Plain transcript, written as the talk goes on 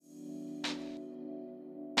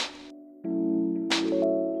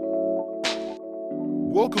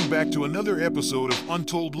Welcome back to another episode of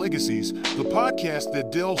Untold Legacies, the podcast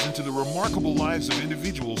that delves into the remarkable lives of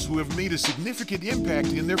individuals who have made a significant impact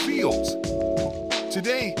in their fields.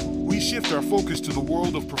 Today, we shift our focus to the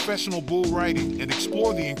world of professional bull riding and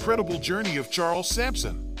explore the incredible journey of Charles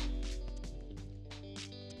Sampson.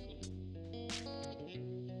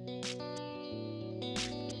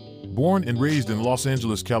 Born and raised in Los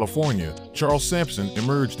Angeles, California, Charles Sampson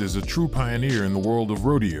emerged as a true pioneer in the world of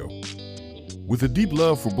rodeo. With a deep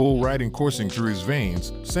love for bull riding coursing through his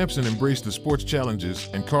veins, Sampson embraced the sport's challenges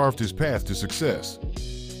and carved his path to success.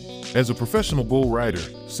 As a professional bull rider,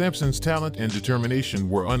 Sampson's talent and determination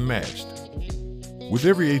were unmatched. With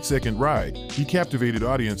every 8-second ride, he captivated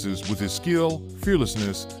audiences with his skill,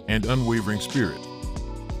 fearlessness, and unwavering spirit.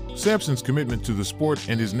 Sampson's commitment to the sport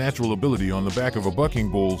and his natural ability on the back of a bucking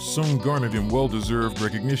bull soon garnered him well-deserved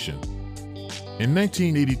recognition. In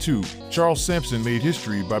 1982, Charles Sampson made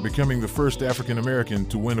history by becoming the first African-American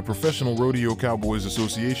to win a Professional Rodeo Cowboys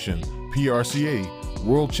Association (PRCA)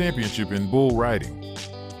 World Championship in bull riding.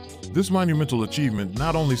 This monumental achievement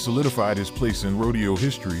not only solidified his place in rodeo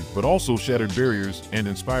history, but also shattered barriers and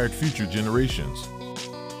inspired future generations.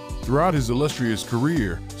 Throughout his illustrious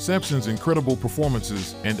career, Sampson's incredible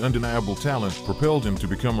performances and undeniable talent propelled him to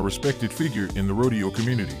become a respected figure in the rodeo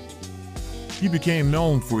community. He became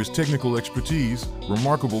known for his technical expertise,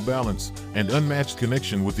 remarkable balance, and unmatched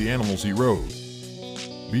connection with the animals he rode.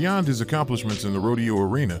 Beyond his accomplishments in the rodeo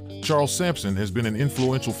arena, Charles Sampson has been an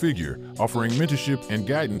influential figure, offering mentorship and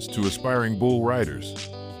guidance to aspiring bull riders.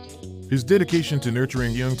 His dedication to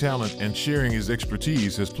nurturing young talent and sharing his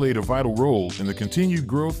expertise has played a vital role in the continued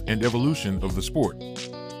growth and evolution of the sport.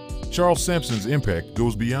 Charles Sampson's impact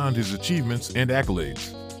goes beyond his achievements and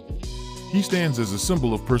accolades. He stands as a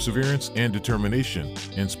symbol of perseverance and determination,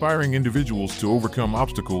 inspiring individuals to overcome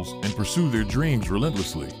obstacles and pursue their dreams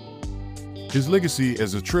relentlessly. His legacy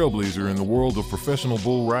as a trailblazer in the world of professional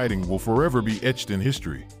bull riding will forever be etched in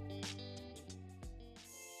history.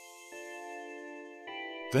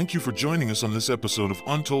 Thank you for joining us on this episode of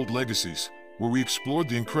Untold Legacies, where we explored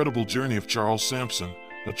the incredible journey of Charles Sampson,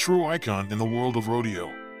 a true icon in the world of rodeo.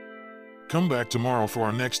 Come back tomorrow for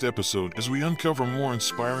our next episode as we uncover more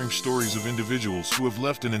inspiring stories of individuals who have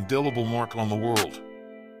left an indelible mark on the world.